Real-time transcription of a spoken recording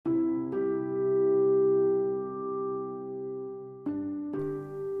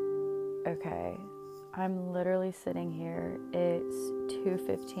Okay, I'm literally sitting here. It's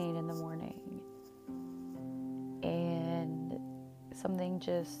 2:15 in the morning, and something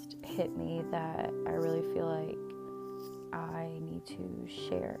just hit me that I really feel like I need to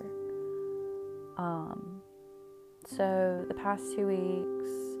share. So the past 2 weeks,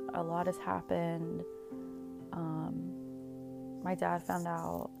 a lot has happened. My dad found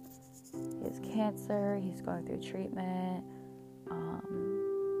out he has cancer. He's going through treatment.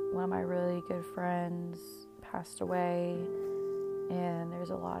 One of my really good friends passed away, and there's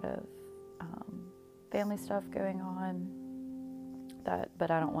a lot of family stuff going on.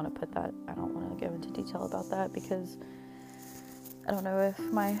 But I don't want to go into detail about that because I don't know if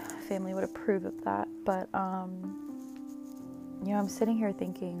my family would approve of that. But I'm sitting here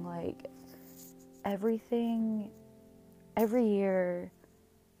thinking, like, every year,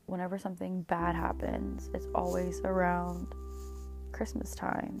 whenever something bad happens, it's always around Christmas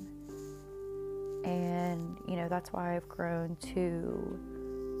time. And, that's why I've grown to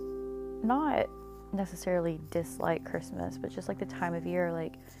not necessarily dislike Christmas, but just like the time of year,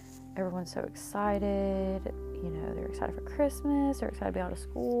 like everyone's so excited, they're excited for Christmas, they're excited to be out of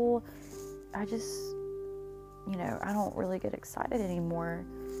school. I just, I don't really get excited anymore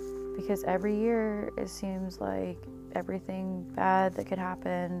because every year it seems like everything bad that could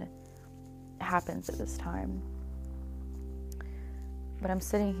happen happens at this time. But I'm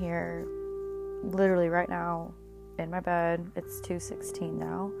sitting here literally right now in my bed. It's 2:16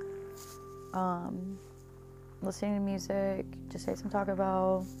 now. Listening to music, just ate some Taco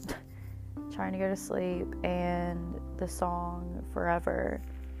Bell, trying to go to sleep, and the song Forever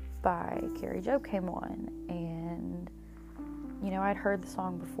by Carrie Joe came on. And, I'd heard the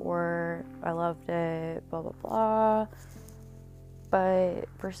song before, I loved it, blah, blah, blah. But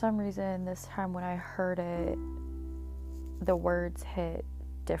for some reason, this time when I heard it, the words hit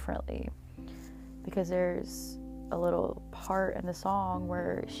differently. Because there's a little part in the song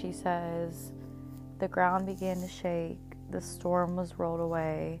where she says, "The ground began to shake, the storm was rolled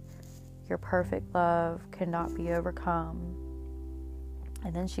away, your perfect love could not be overcome."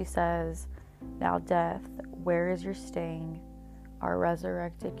 And then she says, "Now death, where is your sting? Our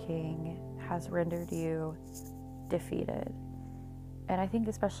resurrected King has rendered you defeated." And I think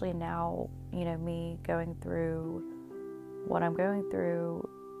especially now, me going through what I'm going through,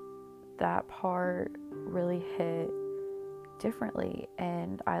 that part really hit differently.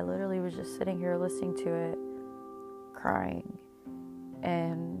 And I literally was just sitting here listening to it, crying.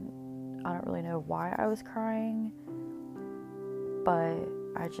 And I don't really know why I was crying, but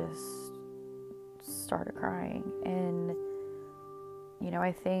I just started crying. And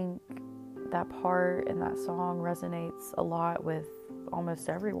I think that part in that song resonates a lot with almost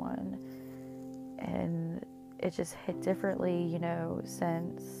everyone. And it just hit differently,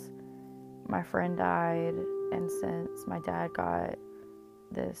 since my friend died and since my dad got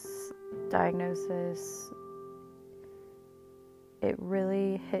this diagnosis. It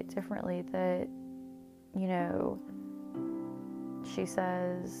really hit differently that, she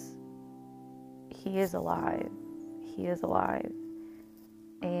says, he is alive. He is alive.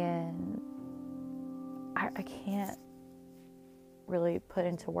 And I can't really put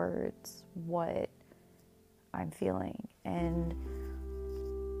into words what I'm feeling. And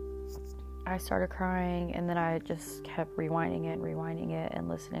I started crying, and then I just kept rewinding it and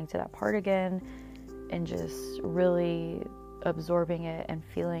listening to that part again and just really absorbing it and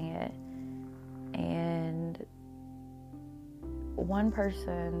feeling it. And one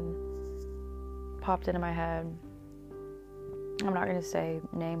person popped into my head. I'm not going to say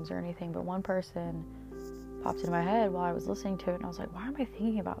names or anything, but one person popped into my head while I was listening to it, and I was like, why am I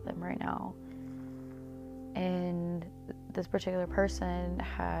thinking about them right now? And this particular person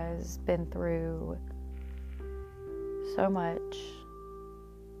has been through so much,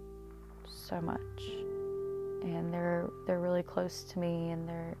 and they're really close to me, and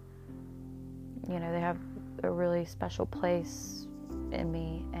they're, they have a really special place in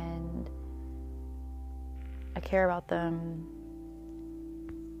me, and I care about them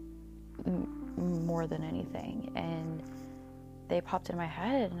more than anything. And they popped in my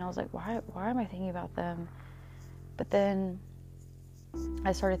head, and I was like, why am I thinking about them? But then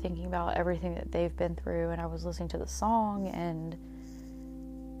I started thinking about everything that they've been through, and I was listening to the song, and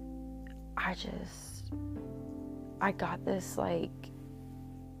I got this like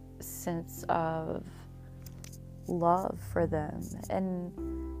sense of love for them. And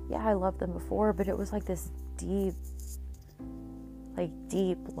yeah, I loved them before, but it was like this deep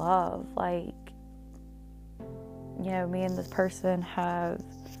love. Like, me and this person have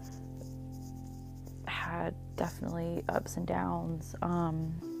had definitely ups and downs.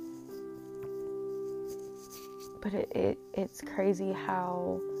 but it's crazy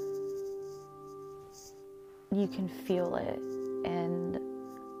how you can feel it. And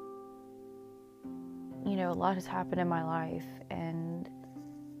you know, a lot has happened in my life, and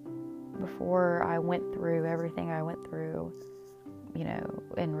before I went through everything I went through, you know,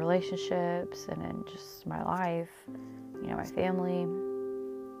 in relationships and in just my life, you know, my family,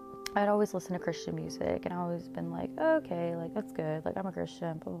 I'd always listened to Christian music, and I always been like, oh, okay, like, that's good, like, I'm a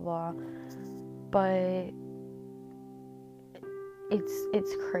Christian, blah, blah, blah. But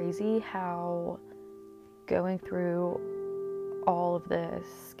it's crazy how going through all of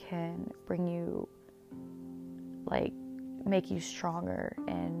this can bring you, like, make you stronger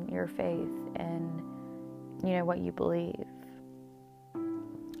in your faith and, you know, what you believe.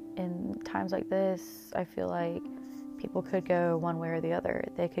 In times like this, I feel like people could go one way or the other.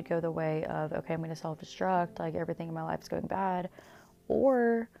 They could go the way of, okay, I'm going to self-destruct, like, everything in my life is going bad.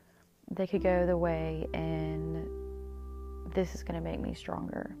 Or they could go the way and this is going to make me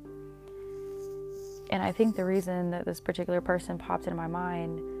stronger. And I think the reason that this particular person popped into my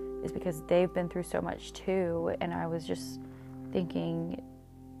mind is because they've been through so much too. And I was just thinking,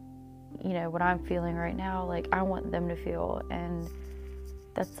 you know, what I'm feeling right now, like, I want them to feel. And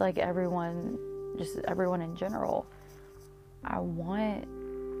that's like everyone, just everyone in general. I want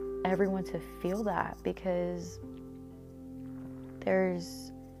everyone to feel that, because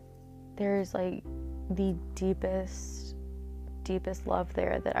there's like the deepest love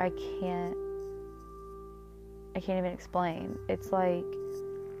there that I can't even explain. It's like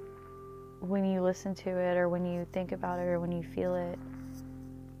when you listen to it, or when you think about it, or when you feel it,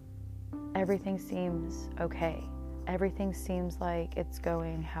 everything seems okay. Everything seems like it's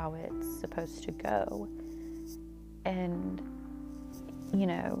going how it's supposed to go. And, you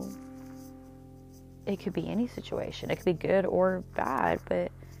know, it could be any situation. It could be good or bad,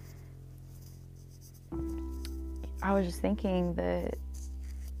 but I was just thinking that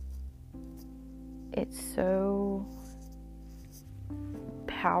it's so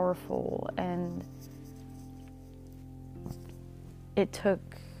powerful, and it took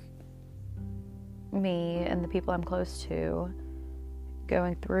me and the people I'm close to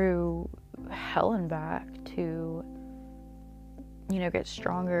going through hell and back to, you know, get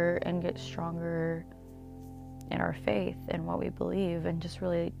stronger and get stronger in our faith and what we believe, and just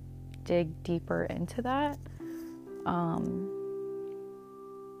really dig deeper into that.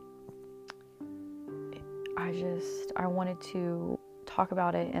 I wanted to talk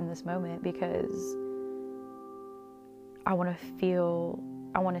about it in this moment, because I want to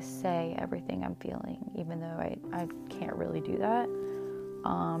say everything I'm feeling, even though I can't really do that.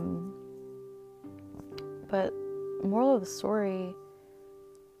 But moral of the story,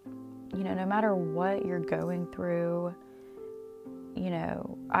 you know, no matter what you're going through, you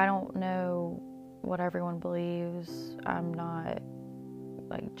know, I don't know what everyone believes. I'm not,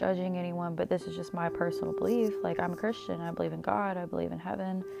 like, judging anyone, but this is just my personal belief. Like, I'm a Christian. I believe in God. I believe in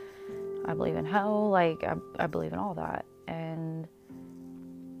heaven. I believe in hell. Like, I believe in all that. And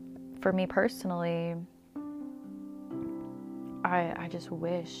for me personally, I just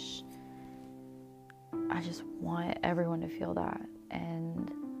want everyone to feel that.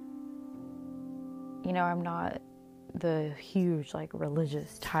 And, you know, I'm not the huge, like,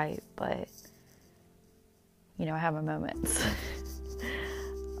 religious type, but, you know, I have my moments.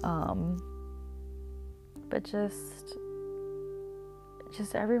 But just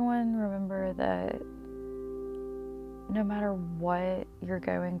everyone remember that no matter what you're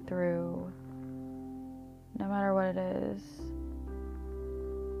going through, no matter what it is,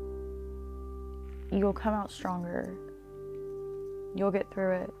 you'll come out stronger. You'll get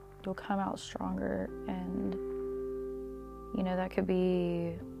through it. You'll come out stronger. And, you know, that could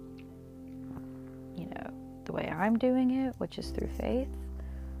be, you know, the way I'm doing it, which is through faith.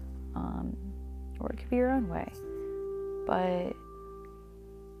 Or it could be your own way. But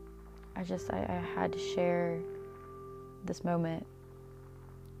I had to share this moment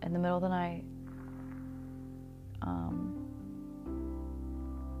in the middle of the night.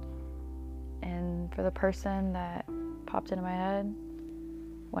 And for the person that popped into my head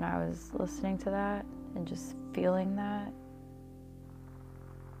when I was listening to that and just feeling that,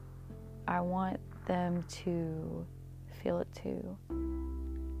 I want them to feel it too.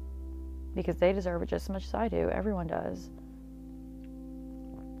 Because they deserve it just as much as I do. Everyone does.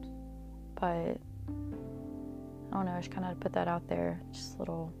 But I don't know, I just kind of put that out there. Just a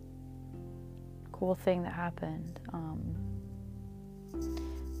little cool thing that happened.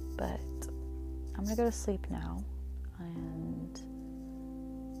 But I'm gonna go to sleep now. And,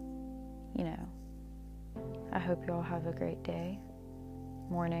 you know, I hope you all have a great day,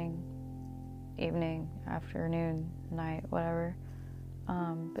 morning, evening, afternoon, night, whatever.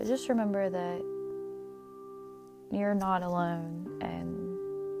 But just remember that you're not alone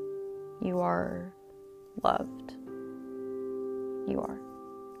and you are loved. You are.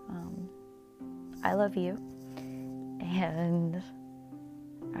 I love you, and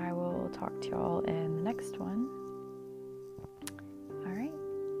I will talk to y'all in the next one.